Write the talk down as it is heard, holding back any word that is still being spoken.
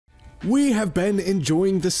We have been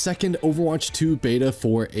enjoying the second Overwatch 2 beta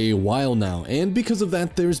for a while now, and because of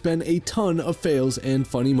that there's been a ton of fails and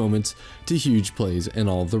funny moments to huge plays and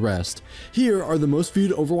all the rest. Here are the most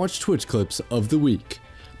viewed Overwatch Twitch clips of the week.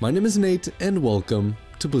 My name is Nate and welcome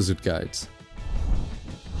to Blizzard Guides.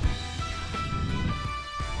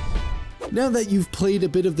 Now that you've played a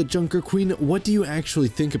bit of the Junker Queen, what do you actually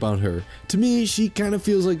think about her? To me, she kind of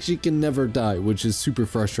feels like she can never die, which is super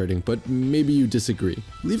frustrating, but maybe you disagree.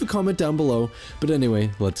 Leave a comment down below, but anyway,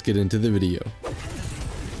 let's get into the video.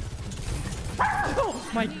 Oh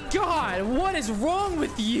my god, what is wrong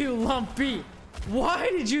with you, Lumpy? Why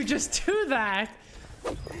did you just do that?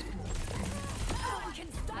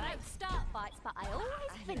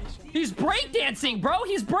 He's breakdancing, bro!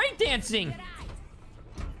 He's breakdancing!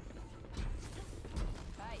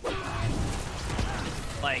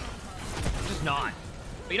 Like, just not.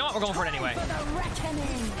 But you know what? We're going for it anyway.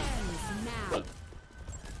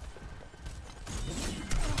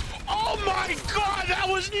 Oh my god, that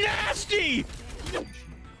was nasty! No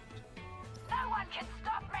one can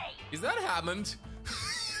stop me! Is that Hammond?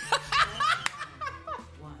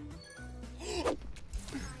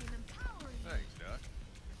 Thanks, Doc.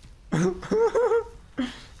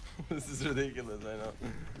 This is ridiculous, I know.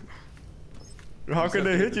 How can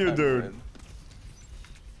they hit you, dude?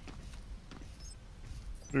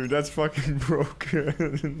 Dude, that's fucking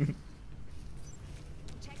broken.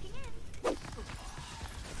 Checking in.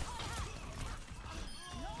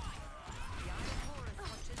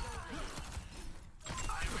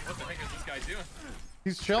 What the heck is this guy doing?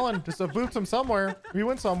 He's chilling. Just boots him somewhere. He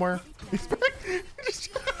went somewhere. He's back. He's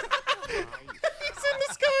in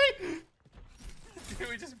the sky. Can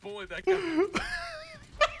we just bullet that guy?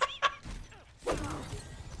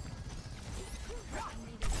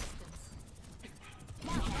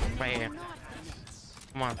 Right here.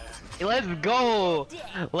 Come on. Let's go!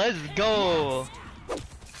 Let's go!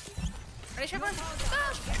 Ready, Trevor?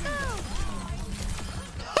 Go!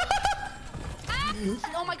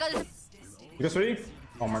 Oh my god. You guys ready?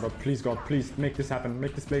 Oh my god, please God, please make this happen.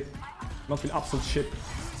 Make this play not be absolute shit.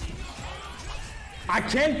 I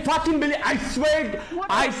can't fucking believe, I swear,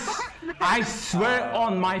 I swear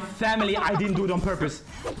on my family I didn't do it on purpose.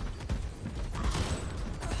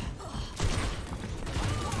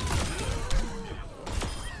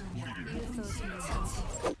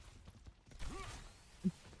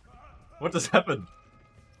 What just happened?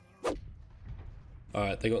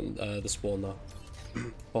 Alright, they got the spawn now.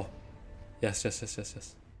 Oh, yes. Group up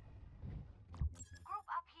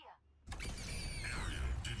here.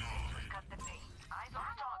 Cut the bait. Eyes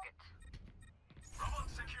on target.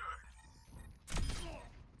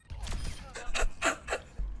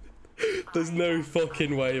 There's no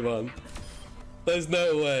fucking way, man. There's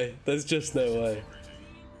no way. There's just no way.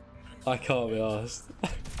 I can't be arsed.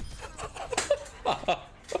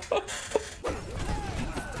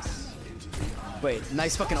 Wait,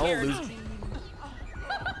 nice fucking ult, Luke.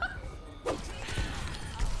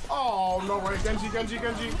 Oh, no way. Genji.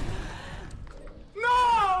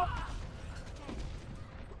 No!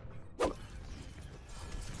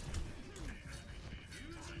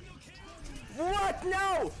 What?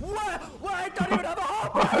 No! What? I don't even have a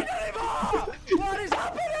heartbeat anymore! What is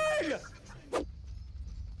happening?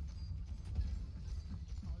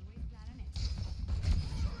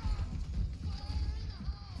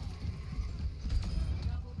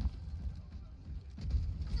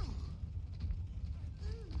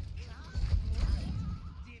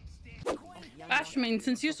 Ashman,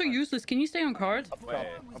 since you're so useless, can you stay on card?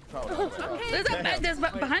 There's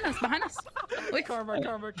behind us. Wait. Karma. That's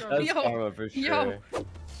karma for sure.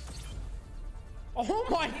 Oh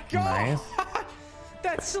my god! Nice.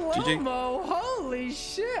 That's slow-mo! Holy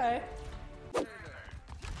shit!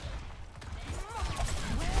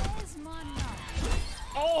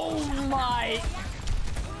 Oh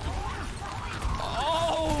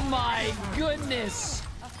my goodness!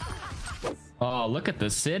 Oh, look at the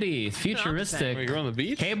city. Futuristic. Wait, you're on the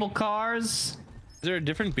beach? Cable cars. Is there a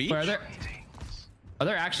different beach? Are there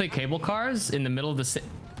actually cable cars in the middle of the city?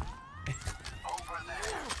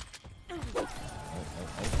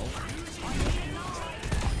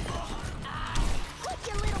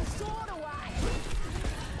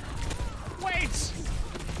 Wait!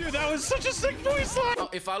 Dude, that was such a sick voice line!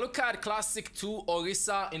 If I look at Classic 2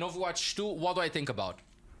 Orisa in Overwatch 2, what do I think about?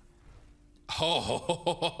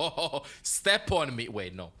 Oh, step on me.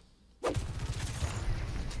 Wait, no.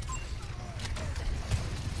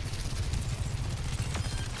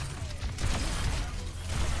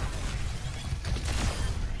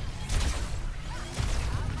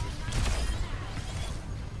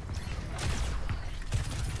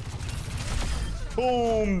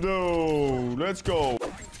 Boom, though. Let's go.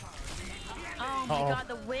 Oh my god,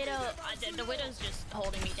 the widow's just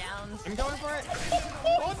holding me down. I'm going for it.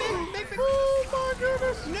 Oh, big. Oh my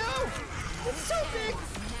goodness. No. It's so big.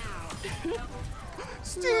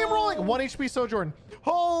 Steamrolling. 1 HP Sojourn.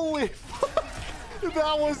 Holy fuck.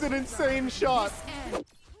 That was an insane shot.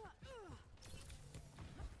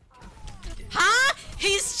 Huh?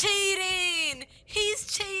 He's cheating. He's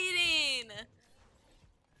cheating.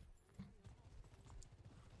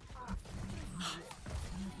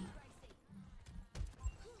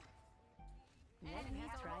 Let me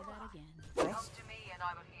try that again. Come to me and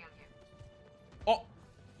I will heal you. Oh.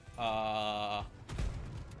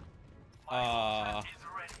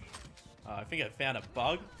 I think I found a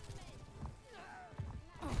bug.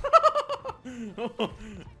 I've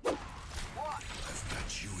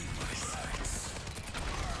got you in my sights.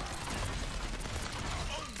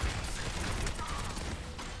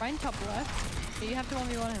 Ryan top left. You have to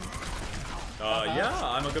 1v1 him. Yeah,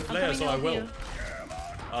 I'm a good player, so I will.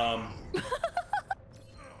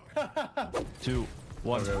 2,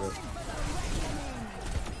 1.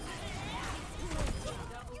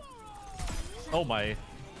 Oh my.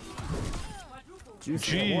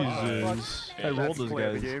 Jesus. I rolled those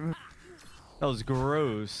guys. That was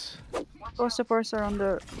gross. Both supports are on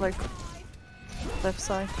the left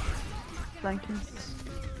side, flanking.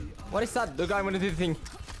 What is that? The guy wanna do the thing.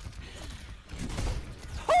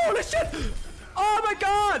 Holy shit! Oh my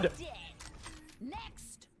god!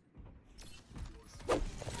 Next.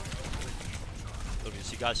 Look,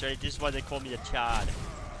 you guys ready? This is why they call me a Chad.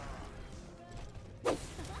 On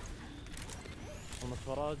the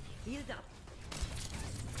garage. Healed up.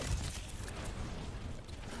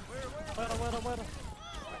 Where?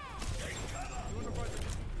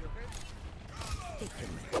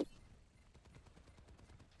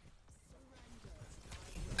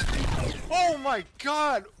 Oh my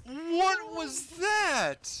god! What was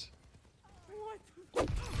that? What?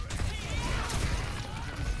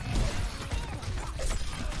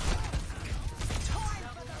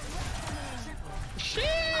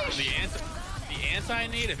 The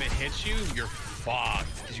anti-nade, if it hits you, you're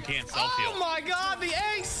fucked because you can't self-heal. Oh my god, the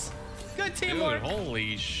ace! Good teamwork. Dude,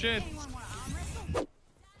 holy shit.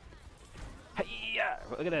 Yeah,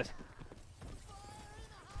 look at this.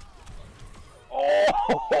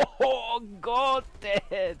 Oh, god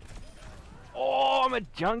dead. Oh, I'm a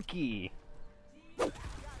junkie.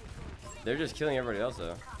 They're just killing everybody else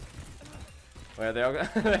though. Wait, are they all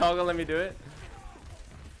gonna let me do it?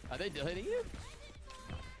 Are they hitting you?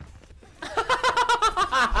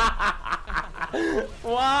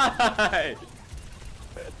 Why?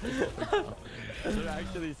 They're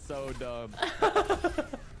actually so dumb.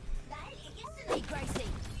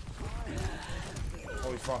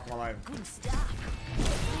 Holy fuck, my life. Good stuff.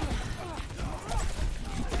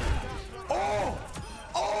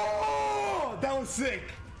 Oh! That was sick.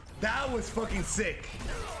 That was fucking sick.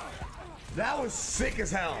 That was sick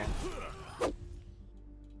as hell.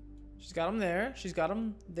 She's got him there. She's got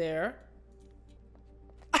him there.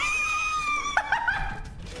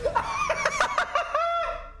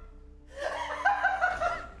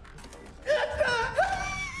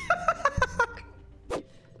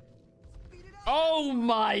 Oh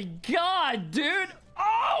my god, dude!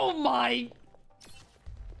 Oh my!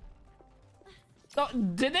 Oh,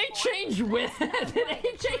 did they change Widow? Did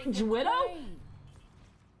they change Widow?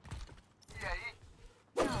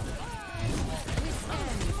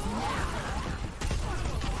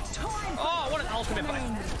 Oh, what an ultimate fight!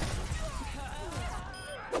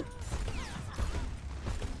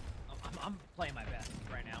 I'm playing my best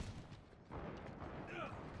right now.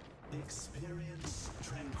 Experience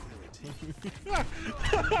tranquility. He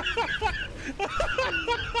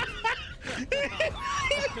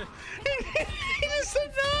just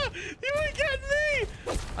said no! You ain't getting me!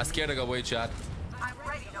 I scared to go away, chat. I'm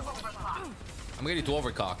ready to overclock. I'm ready to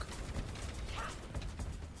overclock.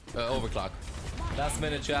 Overclock. Last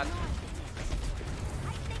minute, chat.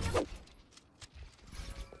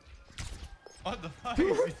 What the fuck are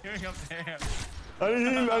you doing up there? I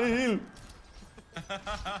need heal.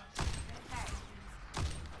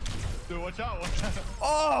 Dude, watch out, watch out.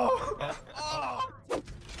 Oh! Oh!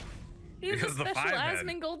 He has Because a the special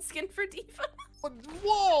fireman. Asmin gold skin for Diva.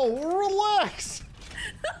 Whoa, relax.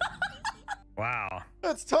 Wow.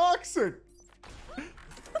 That's toxic.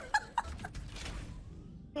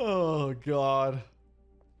 Oh god.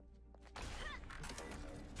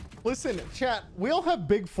 Listen, chat, we all have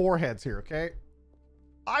big foreheads here, okay?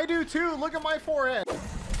 I do too. Look at my forehead.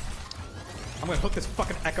 I'm gonna hook this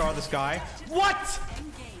fucking echo out of this guy. What?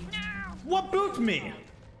 What booped me?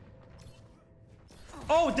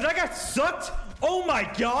 Oh, did I get sucked? Oh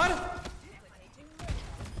my god!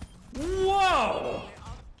 Whoa!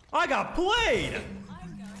 I got played!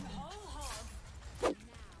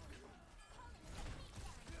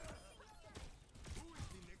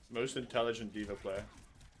 Most intelligent diva player.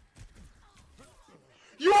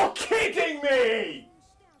 You're kidding me!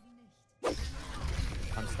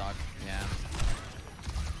 I'm stuck. Yeah.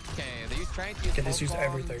 Okay, they use trying to use. Okay, this used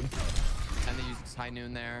everything. And they use high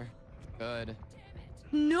noon there. Good.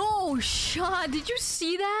 No shot. Did you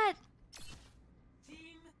see that?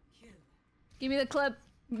 Give me the clip.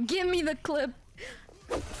 Give me the clip.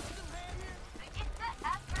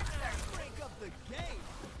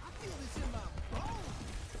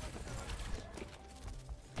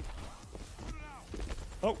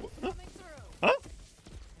 Oh. Huh?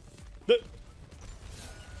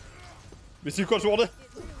 Monsieur Crosswater?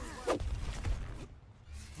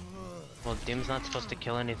 Well, Doom's not supposed to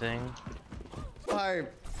kill anything. Oh,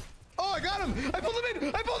 I got him! I pulled him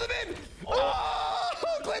in! I pulled him in! Oh,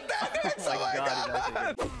 clip that! That's oh my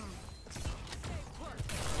god!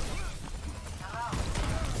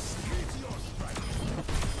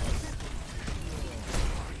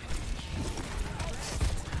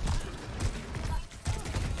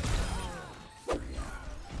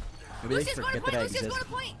 Maybe they forget that I exist.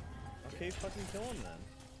 Okay, fucking kill him then.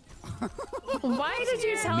 Why did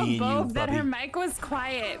you tell Me and Bob you, that buddy. her mic was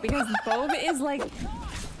quiet? Because Bob is like...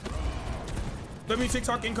 Let me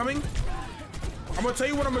TikTok incoming. I'm gonna tell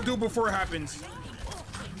you what I'm gonna do before it happens.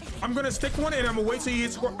 I'm gonna stick one and I'm gonna wait till he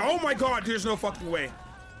hits score. Oh my god, there's no fucking way.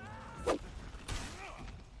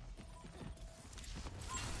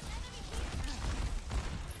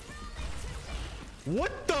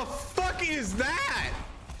 What the fuck is that?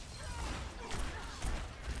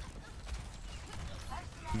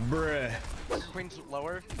 Bruh. Queen's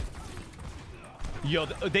lower. Yo,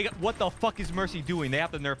 they got, what the fuck is Mercy doing? They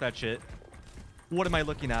have to nerf that shit. What am I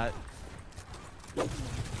looking at?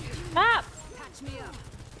 Stop!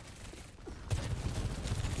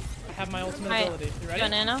 I have my ultimate Alright, ability. You ready? you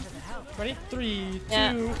want Nano? Ready? 3,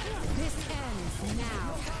 Yeah. 2.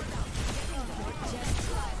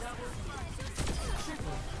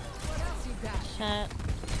 Shit.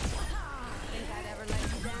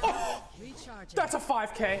 Oh, that's a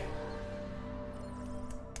 5K.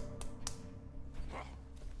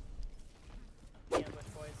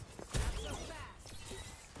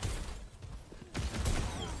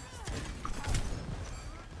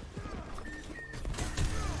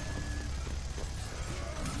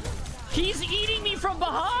 He's eating me from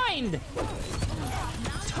behind! Time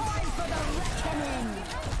for the reckoning!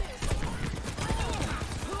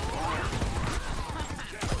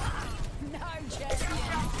 No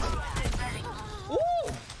champion!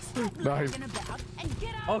 Nice.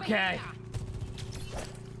 Okay.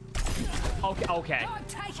 Okay.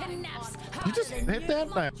 You just hit that?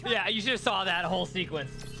 No. Yeah, you should have saw that whole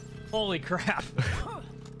sequence. Holy crap.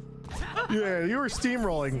 Yeah, you were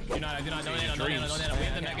steamrolling. Do not, no, we have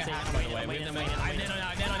the mega hack, by the way. We have the mega hack.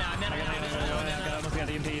 Almost got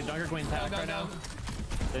EMP. Darker Queen's hacked right now.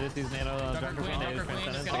 They just use Nano. Darker Queen, they use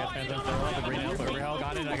Transcendence. I got Transcendence. They're all the green help. Overhealth.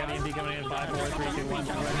 Got it. I got EMP coming in. 5, 4, 3, 2, 1.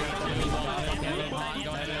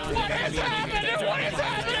 What is happening? What is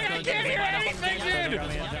happening? I can't hear anything, dude!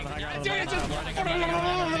 Dude, it's just...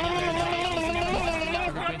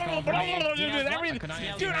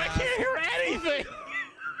 Dude, I can't hear anything!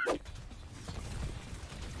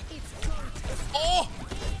 Oh!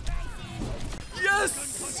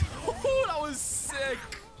 Yes! Oh, that was sick.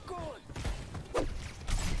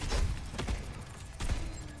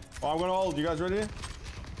 Oh, I'm gonna hold. You guys ready?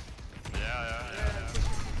 Yeah.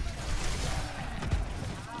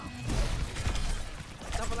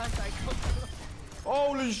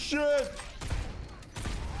 Holy shit!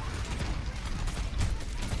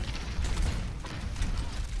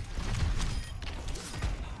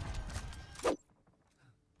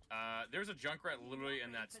 There's a Junkrat literally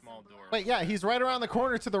in that small door. Wait, yeah, he's right around the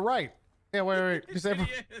corner to the right. Yeah, wait. Just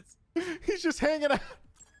he's just hanging out.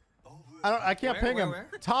 I can't ping him. Where?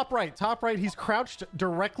 Top right. He's crouched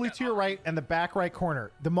directly to your right and the back right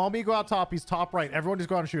corner. The moment you go out top, he's top right. Everyone just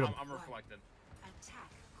go out and shoot him. I'm reflected.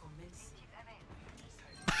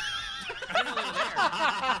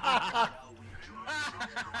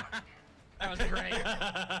 That was great.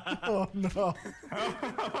 Oh no.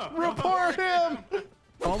 Report him!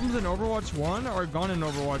 Problems in Overwatch 1 are gone in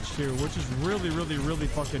Overwatch 2, which is really, really, really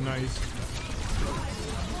fucking nice.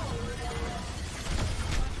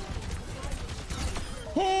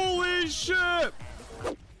 Holy shit!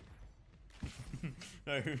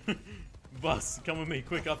 No. Bus, come with me,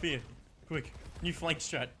 quick, up here. Quick. New flank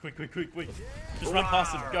strat. Quick. Just run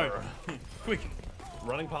past him, go. Quick.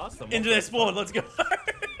 running past them. Into their spawn. Let's go.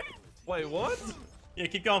 Wait, what? Yeah,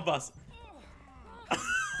 keep going, boss.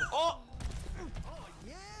 Oh!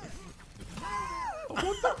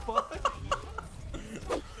 What the fuck?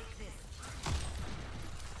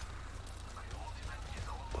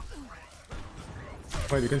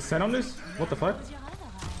 Wait, you can stand on this? What the fuck?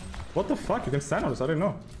 What the fuck? You can stand on this? I didn't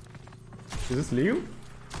know. Is this legal?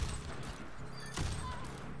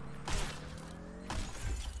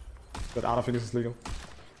 But I don't think this is legal.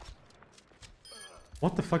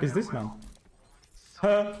 What the fuck is this, man?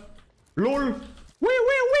 LOL! Wee!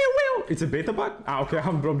 It's a beta bug? Ah, okay,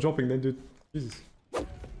 I'm dropping then, dude. Jesus.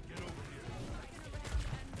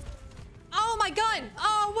 Oh my gun!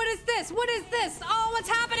 Oh, what is this? What is this? Oh, what's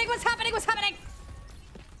happening? What's happening? What's happening?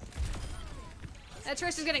 That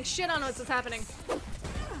Trish is getting shit on what's happening.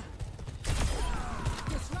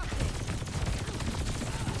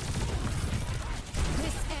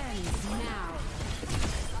 This ends now.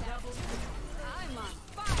 I'm on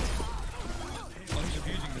fire. I'm just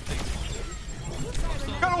abusing the thing.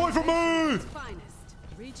 Get away from me! Finest.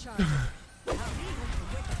 Recharge.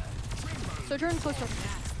 Sojourn closer.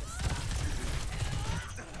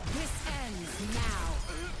 This ends now.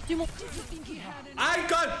 I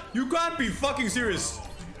can't. You can't be fucking serious.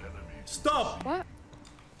 Stop. What?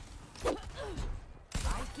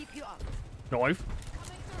 I'll keep you up. Knife.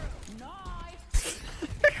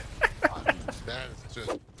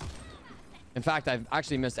 In fact, I've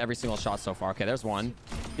actually missed every single shot so far. Okay, there's one.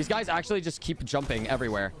 These guys actually just keep jumping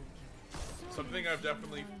everywhere. Something I've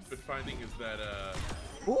definitely been finding is that,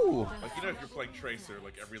 Ooh. like, you know, if you're playing Tracer,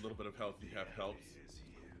 like, every little bit of health you have helps.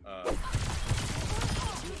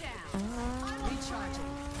 Recharging.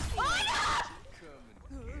 Oh my god!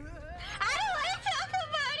 I don't want to talk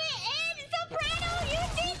about it! And Soprano, you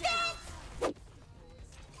did that!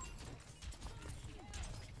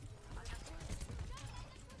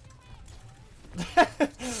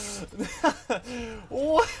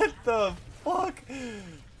 What the fuck?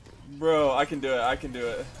 Bro, I can do it. I can do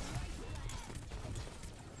it.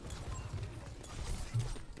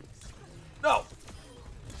 No!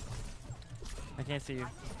 I can't see you.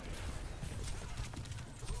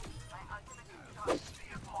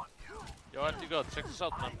 Yo, what you got? Check this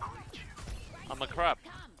out, man. I'm a crab.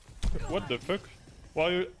 What the fuck? Why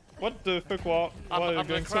you? What the fuck? Why are you I'm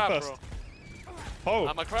going a crab, so fast? bro. How?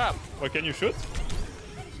 I'm a crab. Why can you shoot?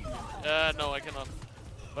 No, I cannot.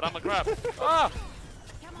 But I'm a crab. Ah!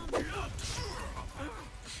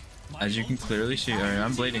 As you can clearly see, alright,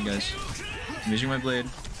 I'm blading, guys. I'm using my blade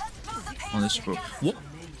on this bro. What?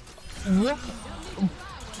 What?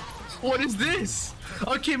 What is this?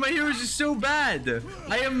 Okay, my heroes is so bad.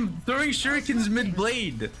 I am throwing shurikens mid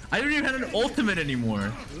blade. I don't even have an ultimate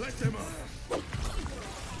anymore.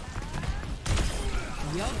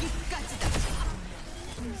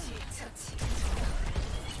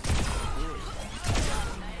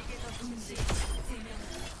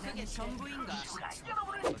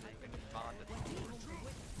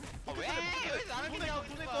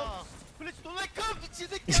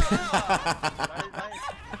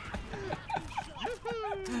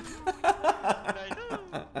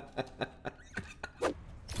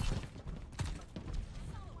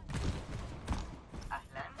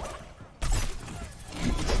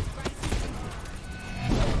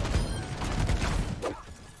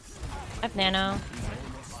 Up nano.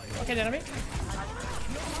 Okay, enemy.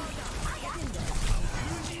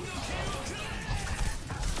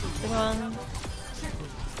 Good one.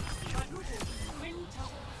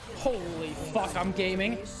 Holy fuck, I'm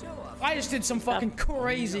gaming. I just did some fucking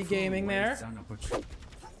crazy gaming there.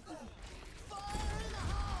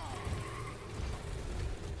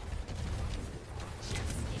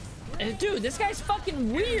 Dude, this guy's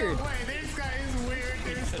fucking weird. This guy is weird.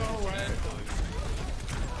 There's no way.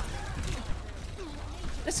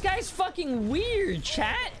 This guy's fucking weird,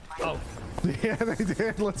 chat. Oh. Yeah, they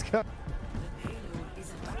did. Let's go.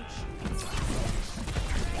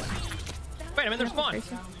 Wait a minute, there's fun.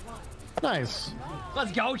 Nice.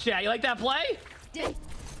 Let's go, chat. You like that play?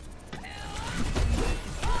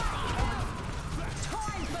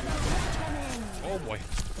 Oh boy.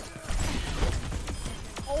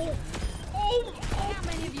 Oh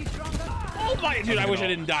my dude, I wish I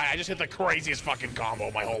didn't die. I just hit the craziest fucking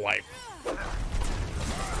combo my whole life.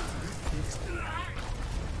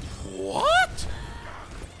 What?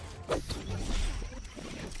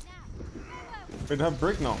 Wait, have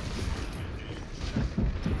brick now.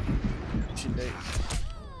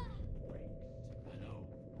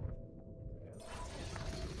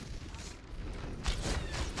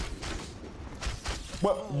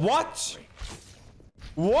 What?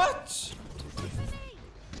 What?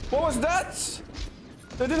 What was that?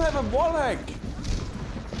 They didn't have a wall hack.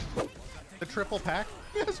 The triple pack.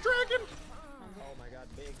 Yes, dragon. Oh my god,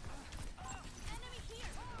 big.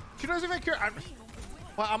 She doesn't even care.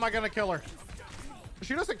 Well, am I gonna kill her?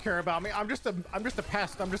 She doesn't care about me. I'm just a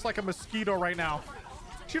pest. I'm just like a mosquito right now.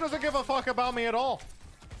 She doesn't give a fuck about me at all.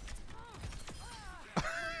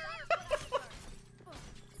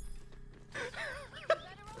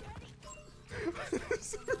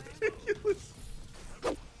 This is ridiculous.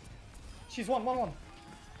 She's 1-1-1.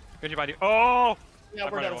 Good job, Oh! Yeah,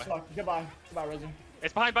 we're dead as fuck. Goodbye. Goodbye, Rosie.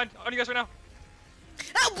 It's behind on you guys right now.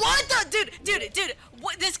 What the? Dude.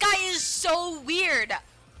 What, this guy is so weird.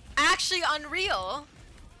 Actually unreal.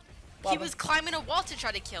 He was climbing a wall to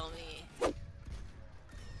try to kill me.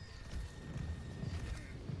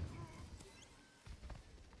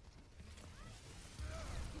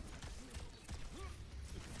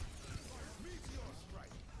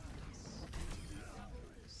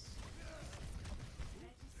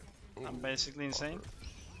 I'm basically insane.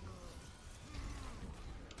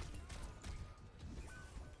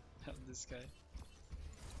 This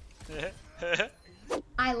guy.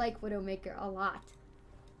 I like Widowmaker a lot.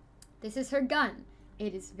 This is her gun.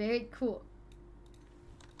 It is very cool.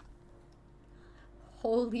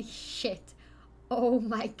 Holy shit. Oh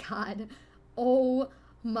my god. Oh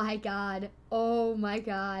my god. Oh my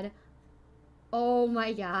god. Oh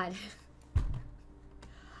my god.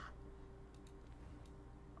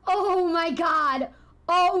 Oh my god.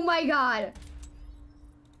 Oh my god.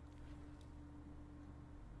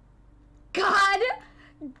 God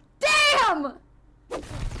damn! Go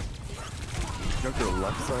to the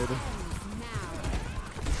left side.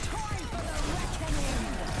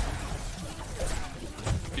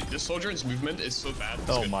 Dude, this soldier's movement is so bad.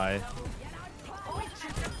 Oh my.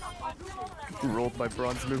 Rolled my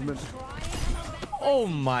bronze movement. Oh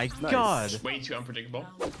my god. Way too unpredictable.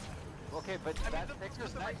 Okay, but that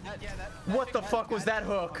fixes that. What the fuck was that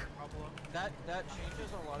hook? That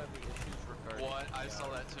changes a lot of the issues regarding. What? I saw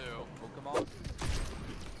that too. Pokemon.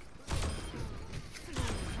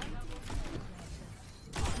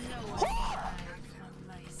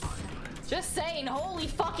 Just saying, holy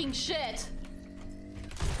fucking shit.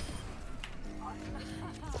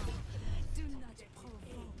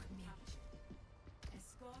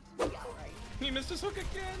 He missed his hook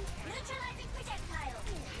again.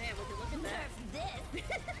 Man, would you look at that?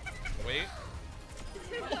 Wait.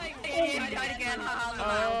 I died again.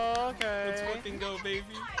 Oh, okay. Let's fucking go, baby.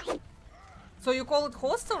 So you call it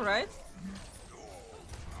hostel, right?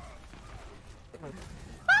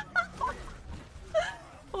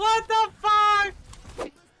 What the fuck?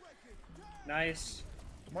 Nice.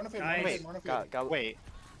 Nice. Wait.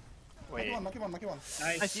 Wait. Monkey one.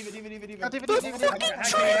 Nice. Diva.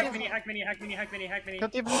 Hack mini.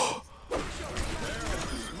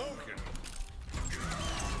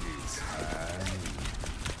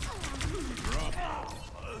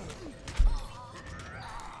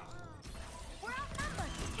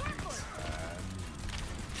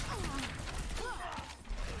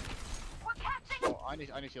 Oh, I need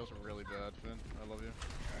heals really bad, Finn. I love you.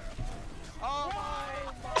 Oh my!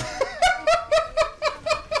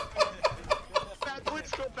 That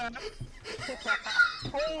glitch go back.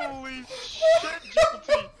 Holy shit,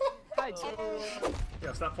 Jilty!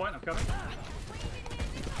 Yeah, stop point. I'm coming.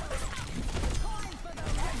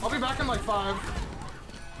 I'll be back in like 5.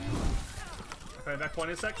 Okay, back point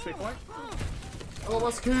in a sec. Stay point. Oh,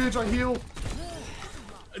 let's cage. I heal.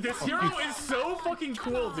 This hero is so fucking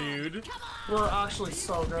cool, dude. We're actually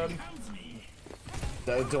so good.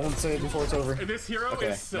 Don't say it before it's over. This hero Okay,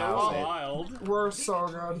 is so now say it. wild. We're so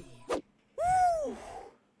good.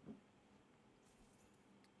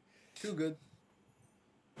 Too good.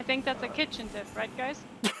 I think that's a kitchen tip, right, guys?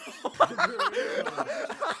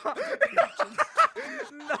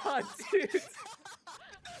 Nah, dude.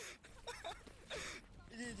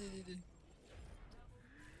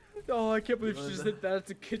 Oh, I can't believe she just hit that.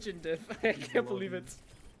 It's a kitchen diff. I can't believe it.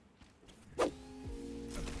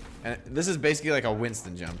 And this is basically like a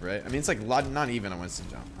Winston jump, right? I mean, it's like not even a Winston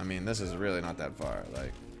jump. I mean, this is really not that far.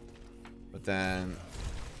 Like, but then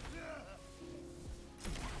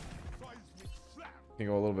you can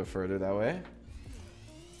go a little bit further that way.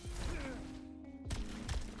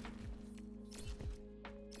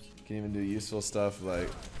 You can even do useful stuff like.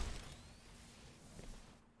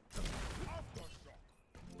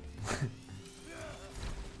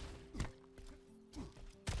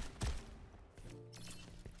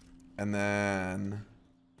 And then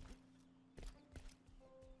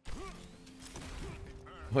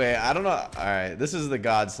wait, I don't know. All right, this is the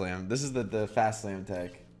God Slam. This is the fast slam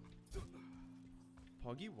tech.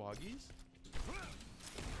 Poggy Woggies?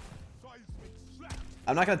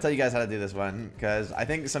 I'm not gonna tell you guys how to do this one because I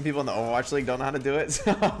think some people in the Overwatch League don't know how to do it,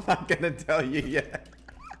 so I'm not gonna tell you yet.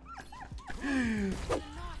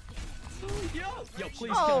 Yo,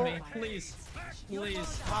 please kill me, please,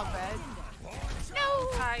 please. My bad. No.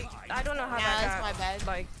 I don't know how that that's got, my bad.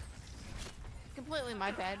 Like, Completely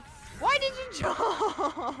my bad. Why did you jump?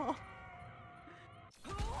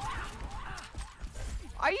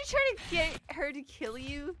 Are you trying to get her to kill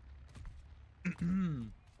you?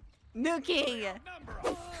 Nuking!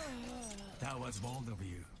 That was bold of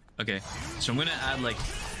you. Okay, so I'm gonna add like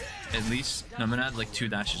at least no, I'm gonna add like 2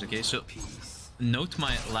 dashes. Okay, so note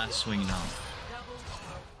my last swing now.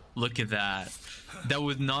 Look at that. That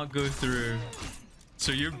would not go through.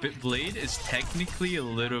 So your blade is technically a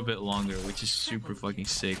little bit longer, which is super fucking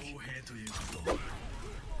sick.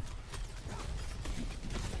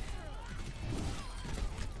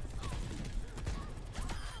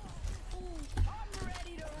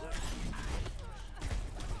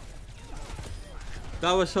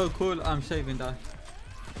 That was so cool. I'm saving that.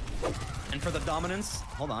 And for the dominance,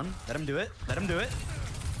 hold on. Let him do it. Let him do it.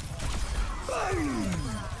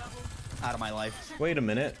 Out of my life. Wait a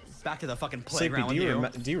minute. Back to the fucking playground with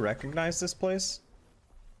Safety, you. do you recognize this place?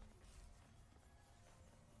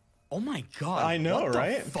 Oh my god. I know, what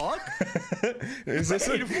right? The fuck? Is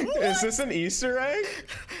this an Easter egg?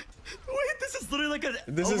 Wait, this is literally like an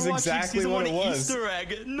This Overwatch is League exactly Season what 1 it was. Easter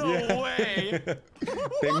egg. No Yeah. way.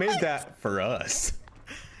 They made that for us.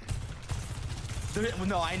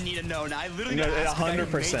 No, I need to know now. I literally No, asked the guy who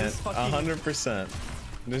made 100%. this fucking... 100%.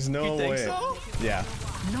 There's no You think way. so? Yeah.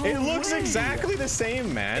 No it looks way. exactly the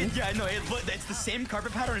same, man. Yeah, no, it's the same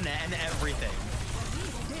carpet pattern and everything.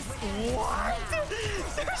 What?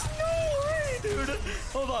 There's no way, dude.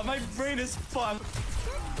 Hold on, my brain is fucked.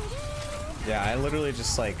 Yeah, I literally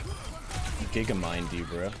just like gigamined you,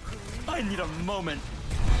 bro. I need a moment.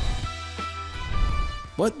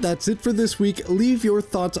 But that's it for this week. Leave your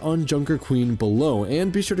thoughts on Junker Queen below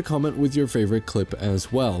and be sure to comment with your favorite clip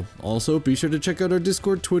as well. Also, be sure to check out our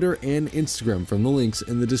Discord, Twitter, and Instagram from the links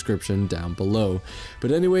in the description down below.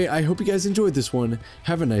 But anyway, I hope you guys enjoyed this one.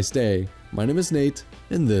 Have a nice day. My name is Nate,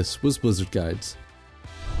 and this was Blizzard Guides.